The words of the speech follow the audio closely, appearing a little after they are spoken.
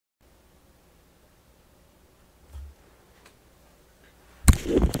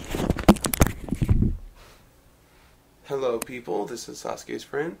Hello people, this is Sasuke's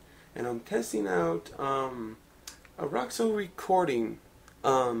friend, and I'm testing out a Roxio recording.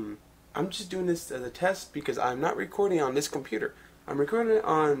 I'm just doing this as a test because I'm not recording on this computer. I'm recording it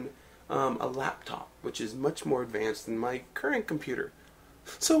on a laptop, which is much more advanced than my current computer.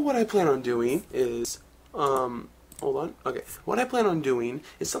 So what I plan on doing is, hold on, okay. What I plan on doing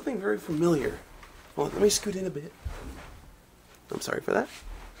is something very familiar. Well, let me scoot in a bit. I'm sorry for that.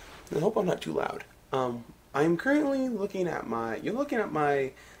 I hope I'm not too loud. I'm currently looking at you're looking at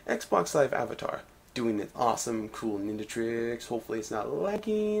my Xbox Live avatar, doing this awesome, cool ninja tricks. Hopefully it's not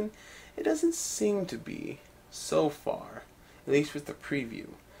lagging. It doesn't seem to be, so far, at least with the preview.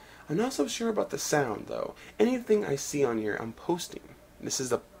 I'm not so sure about the sound, though. Anything I see on here, I'm posting. This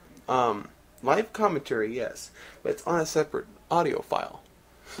is a, live commentary, yes, but it's on a separate audio file.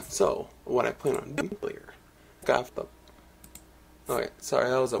 So, what I plan on doing later, got the okay, sorry,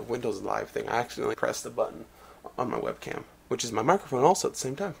 that was a Windows Live thing. I accidentally pressed the button on my webcam, which is my microphone also at the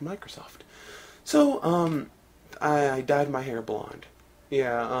same time from Microsoft. So, I dyed my hair blonde.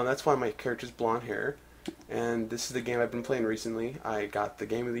 Yeah, that's why my character's blonde hair. And this is the game I've been playing recently. I got the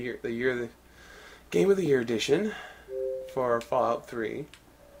Game of the Game of the Year edition for Fallout 3.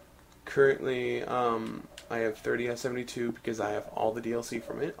 Currently, I have 30 out of 72 because I have all the DLC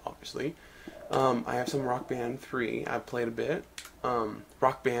from it, obviously. I have some Rock Band 3. I've played a bit.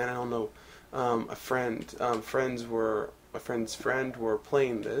 Rock Band, I don't know. My friend's friend were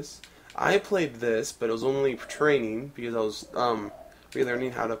playing this. I played this, but it was only for training because I was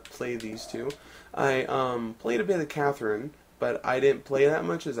relearning how to play these two. I played a bit of Catherine, but I didn't play that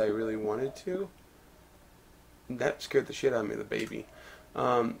much as I really wanted to. That scared the shit out of me, the baby.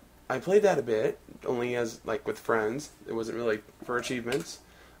 I played that a bit, only as like with friends. It wasn't really for achievements.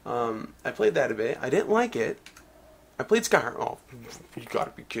 I played that a bit. I didn't like it. I played Skyrim. Oh, you gotta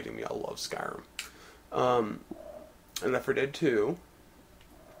be kidding me. I love Skyrim. And Left 4 Dead 2.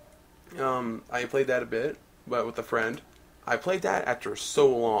 I played that a bit, but with a friend. I played that after so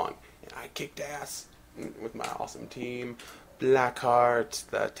long, and I kicked ass with my awesome team. Blackheart,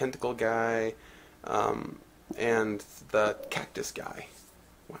 the tentacle guy, and the cactus guy.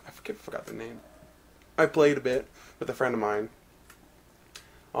 I forgot the name. I played a bit with a friend of mine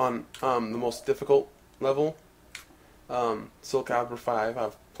on the most difficult level. Soul Calibur 5,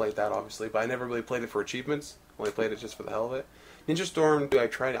 I've played that obviously, but I never really played it for achievements. Only played it just for the hell of it. Ninja Storm,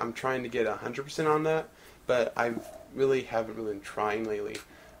 I'm trying to get 100% on that, but I really haven't really been trying lately.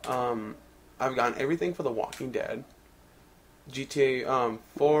 I've gotten everything for The Walking Dead. GTA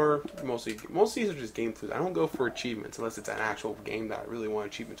 4, most of these are just game clues. I don't go for achievements unless it's an actual game that I really want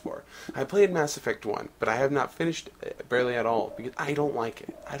achievements for. I played Mass Effect 1, but I have not finished it barely at all because I don't like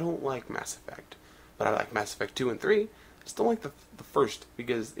it. I don't like Mass Effect, but I like Mass Effect 2 and 3. I just don't like the first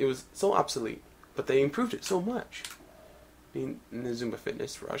because it was so obsolete, but they improved it so much. I mean, in the Zumba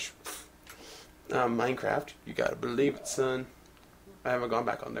Fitness Rush, Minecraft, you gotta believe it, son. I haven't gone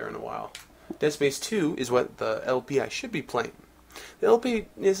back on there in a while. Dead Space 2 is what the LP I should be playing. The LP,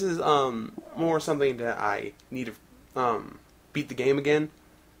 this is more something that I need to beat the game again.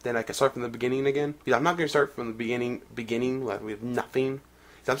 Then I can start from the beginning again. Because I'm not going to start from the beginning like with nothing.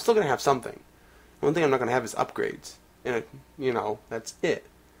 Because I'm still going to have something. One thing I'm not going to have is upgrades. And, that's it.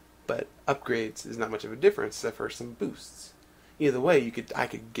 But upgrades is not much of a difference except for some boosts. Either way, I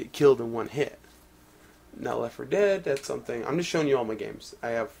could get killed in one hit. Now Left 4 Dead, that's something. I'm just showing you all my games. I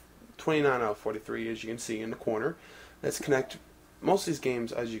have 29 out of 43, as you can see in the corner. Let's connect most of these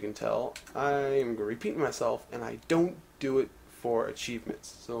games, as you can tell. I am going to repeat myself, and I don't do it for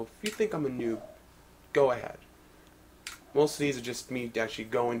achievements. So if you think I'm a noob, go ahead. Most of these are just me actually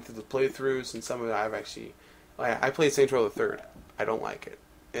going through the playthroughs, and some of it I've actually... I played Saints Row the Third. I don't like it.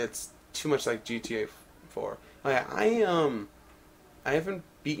 It's too much like GTA 4. I haven't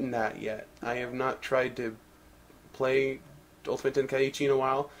beaten that yet. I have not tried to play Ultimate Tenkaichi in a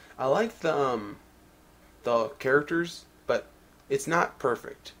while. I like the characters, but it's not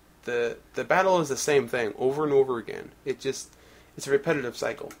perfect. The battle is the same thing over and over again. It's a repetitive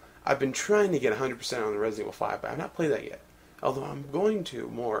cycle. I've been trying to get 100% on the Resident Evil 5, but I've not played that yet. Although I'm going to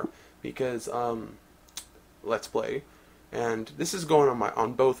more because Let's Play, and this is going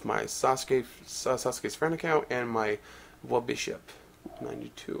on both my Sasuke's friend account and my Bishop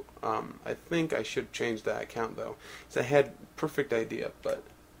 92. I think I should change that account though, because I had perfect idea, but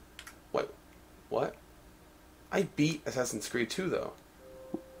what? I beat Assassin's Creed 2 though.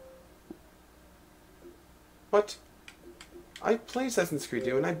 What? I played Assassin's Creed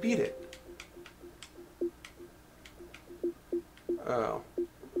 2 and I beat it. Oh.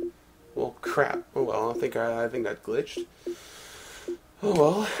 Well, crap. Oh well, I think I glitched. Oh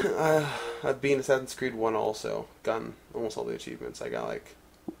well, I've beaten Assassin's Creed 1 also. Gotten almost all the achievements. I got like,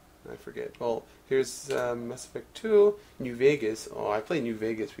 I forget. Well, here's Mass Effect 2, New Vegas. Oh, I played New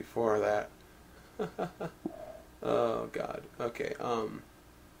Vegas before that. Oh god. Okay.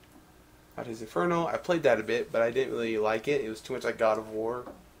 Dante's Inferno. I played that a bit, but I didn't really like it. It was too much like God of War.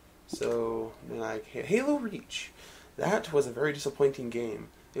 So then I Halo Reach. That was a very disappointing game.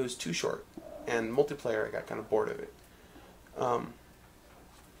 It was too short, and multiplayer. I got kind of bored of it. Um,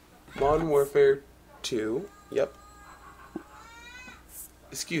 Modern Warfare 2. Yep.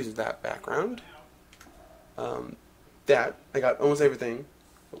 Excuse that background. That I got almost everything.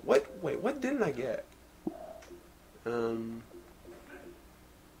 What? Wait, what didn't I get? Oh,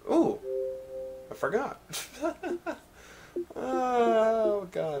 I forgot. Oh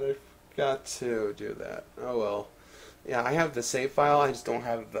god, I forgot to do that. Oh well. Yeah, I have the save file. I just don't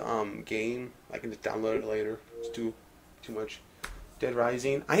have the game. I can just download it later. It's too much. Dead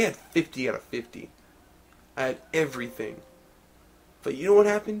Rising. I had 50 out of 50. I had everything. But you know what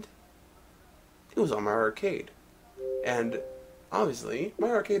happened? It was on my arcade. And obviously, my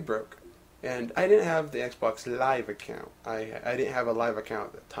arcade broke. And I didn't have the Xbox Live account. I didn't have a Live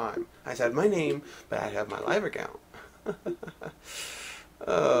account at the time. I just had my name, but I had my Live account.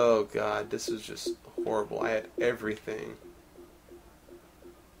 Oh god, this was just horrible. I had everything.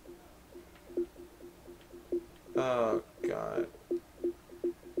 Oh god.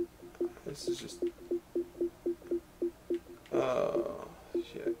 This is just... Oh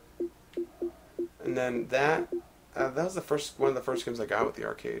shit. And then that was one of the first games I got with the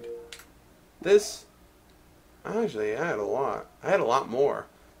arcade. This, actually, I had a lot. I had a lot more,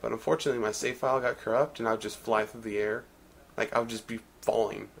 but unfortunately my save file got corrupt, and I would just fly through the air. Like, I would just be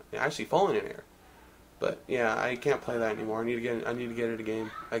falling, actually falling in air. But yeah, I can't play that anymore. I need to get it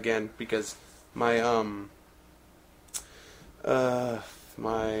again because my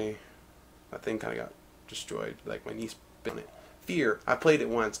that thing kind of got destroyed. Like, my niece bit on it. Fear. I played it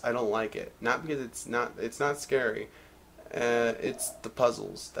once. I don't like it. Not because it's not scary. It's the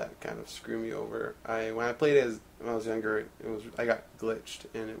puzzles that kind of screw me over. When I played it when I was younger, I got glitched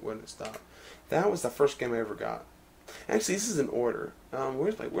and it wouldn't stop. That was the first game I ever got. Actually, this is in order.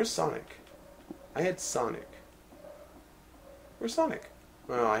 Where's Sonic? I had Sonic. Where's Sonic?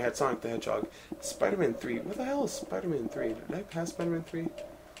 Oh, I had Sonic the Hedgehog. Spider-Man 3. What the hell is Spider-Man 3? Did I pass Spider-Man 3?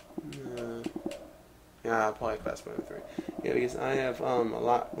 Yeah, I probably passed Spider-Man 3. Yeah, because I have a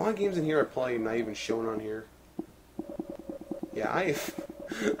lot of games in here are probably not even shown on here. Yeah, I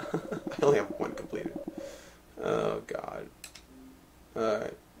only have one completed. Oh god.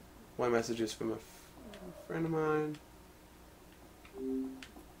 Alright. One message is from a friend of mine.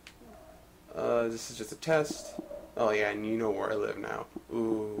 This is just a test. Oh yeah, and you know where I live now.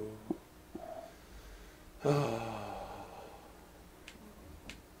 Ooh. Oh.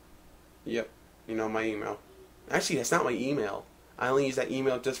 Yep. You know my email. Actually, that's not my email. I only use that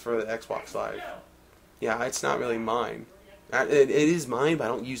email just for the Xbox Live. Yeah, it's not really mine. It is mine, but I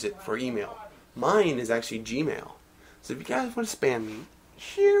don't use it for email. Mine is actually Gmail. So if you guys want to spam me,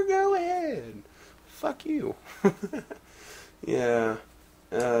 sure, go ahead. Fuck you. Yeah.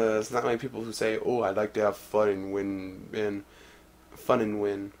 It's not many people who say, "Oh, I'd like to have fun and win."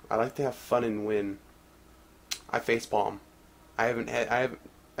 I like to have fun and win. I facepalm. I haven't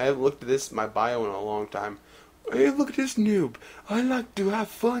looked at my bio in a long time. Hey, look at this noob. I like to have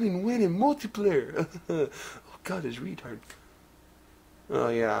fun and win in multiplayer. Oh god, this retard. Oh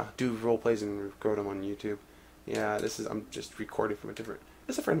yeah, do role plays and record them on YouTube. Yeah, I'm just recording from a different.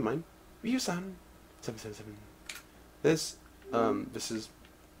 This is a friend of mine. Ryusan 777. This is.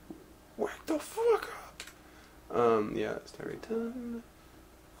 Wake the fuck up. Yeah, story time.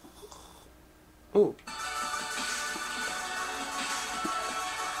 Oh.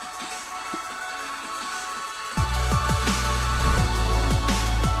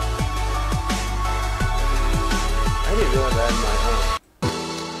 I didn't realize I had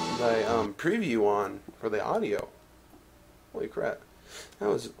my preview on for the audio. Holy crap. That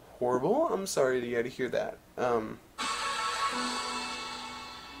was horrible. I'm sorry you had to hear that.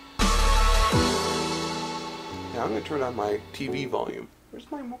 Now I'm going to turn on my TV volume. Where's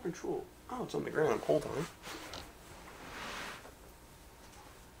my remote control? Oh, it's on the ground. Hold on.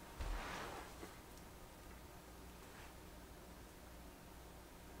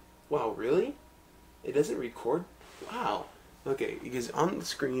 Wow, really? It doesn't record? Wow. Okay, because on the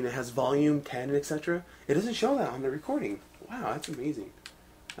screen it has volume 10, etc. It doesn't show that on the recording. Wow, that's amazing.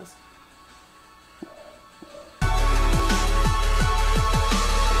 That's...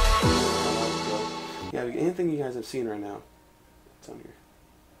 Yeah, anything you guys have seen right now, it's on here.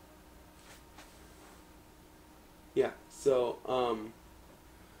 Yeah, so,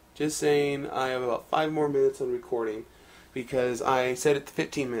 Just saying, I have about 5 more minutes on recording because I set it to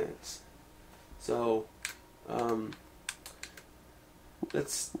 15 minutes. So,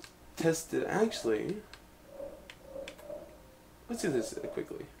 let's test it. Actually, let's do this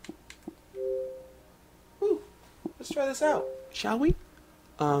quickly. Woo! Let's try this out, shall we?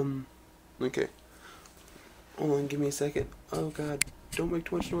 Okay. Hold on, give me a second. Oh God, don't make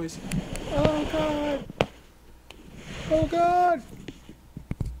too much noise. Oh God! Oh God!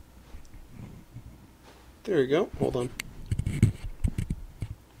 There we go. Hold on.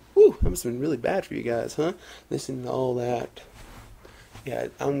 Whew, that must have been really bad for you guys, huh? Listening to all that. Yeah,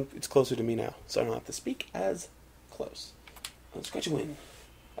 it's closer to me now, so I don't have to speak as close. Let's get you in.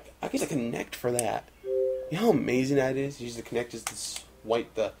 I guess I connect for that. You know how amazing that is? You use the connect just to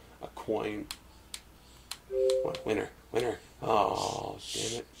swipe a coin. Come on, winner. Oh,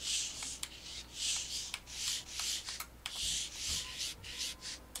 damn it.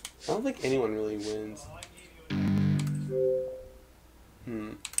 I don't think anyone really wins.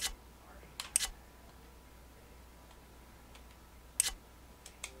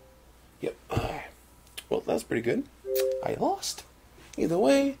 Yep. Well, that was pretty good. I lost. Either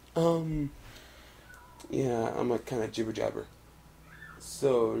way, yeah, I'm a kind of jibber jabber.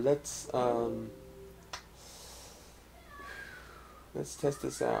 So let's test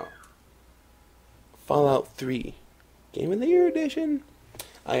this out. Fallout 3, Game of the Year edition.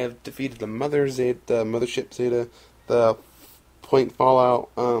 I have defeated the Mothership Zeta, the Point Fallout,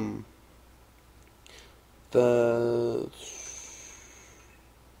 the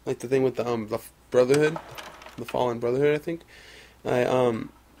thing with the Brotherhood, the Fallen Brotherhood, I think. The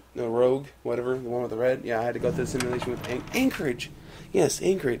Rogue, whatever, the one with the red. Yeah, I had to go through the simulation with Anchorage. Yes,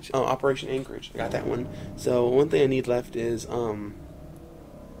 Anchorage. Oh, Operation Anchorage. I got that one. So one thing I need left is what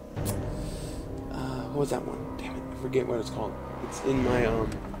was that one? Damn it, I forget what it's called. It's in my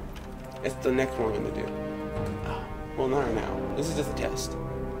it's the next one I'm gonna do. Oh, well, not right now. This is just a test.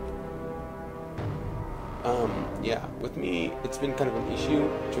 Yeah, with me, it's been kind of an issue.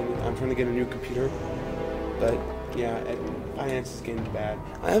 I'm trying to get a new computer, but yeah, finance is getting bad.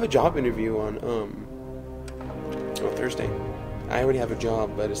 I have a job interview on Thursday. I already have a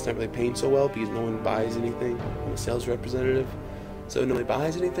job, but it's not really paying so well because no one buys anything. I'm a sales representative, so nobody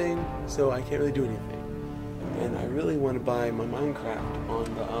buys anything, so I can't really do anything. And I really want to buy my Minecraft on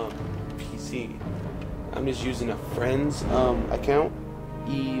the PC. I'm just using a friend's account,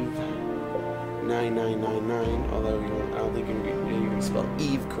 Eve9999, although I don't think you can spell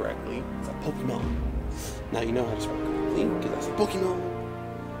Eve correctly. It's a Pokemon. Now you know how to spell it correctly, because I said Pokemon.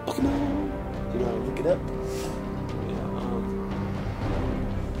 You know how to look it up. Yeah,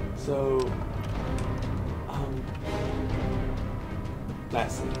 so,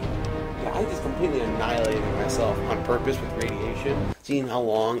 lastly, yeah, I just completely annihilated myself on purpose with radiation, seeing how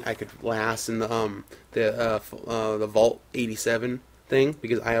long I could last in the Vault 87 thing,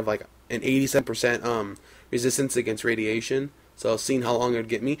 because I have like an 87% resistance against radiation. So seeing how long it would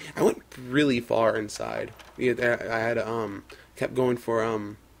get me, I went really far inside. Yeah, I had kept going for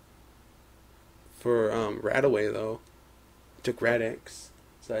Radaway though. Took Radix,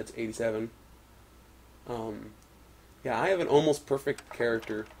 so that's 87. Yeah, I have an almost perfect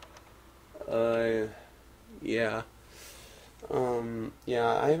character. Yeah. Yeah,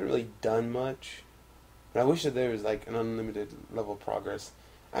 I haven't really done much, but I wish that there was like an unlimited level of progress.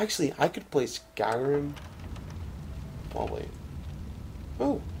 Actually, I could play Skyrim. Probably.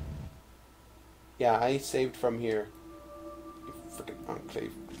 Oh. Yeah, I saved from here. You freaking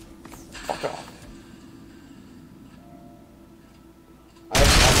unsaved. Fuck off. I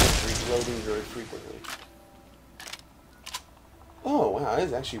have reloading very frequently. Oh, wow, that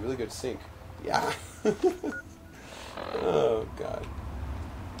is actually really good sync. Yeah. Oh, God.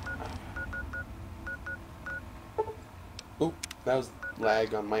 Oop, that was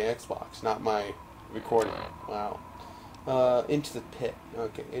lag on my Xbox, not my recording. Wow. Into the pit.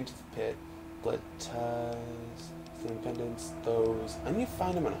 Okay, into the pit. Blood ties, independence, those. I need to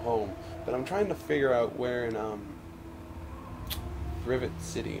find them at home, but I'm trying to figure out where in Rivet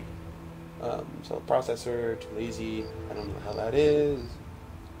City. So processor, too lazy. I don't know how that is.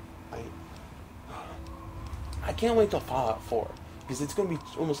 I can't wait till Fallout 4 because it's gonna be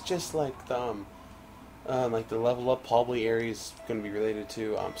almost just like the level up probably area is gonna be related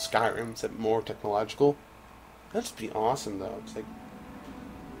to Skyrim, except more technological. That'd just be awesome though. It's like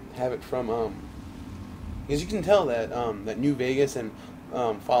have it from because you can tell that that New Vegas and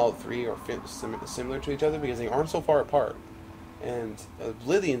Fallout 3 are similar to each other because they aren't so far apart. And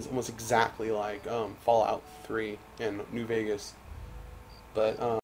Oblivion's almost exactly like Fallout 3 and New Vegas, but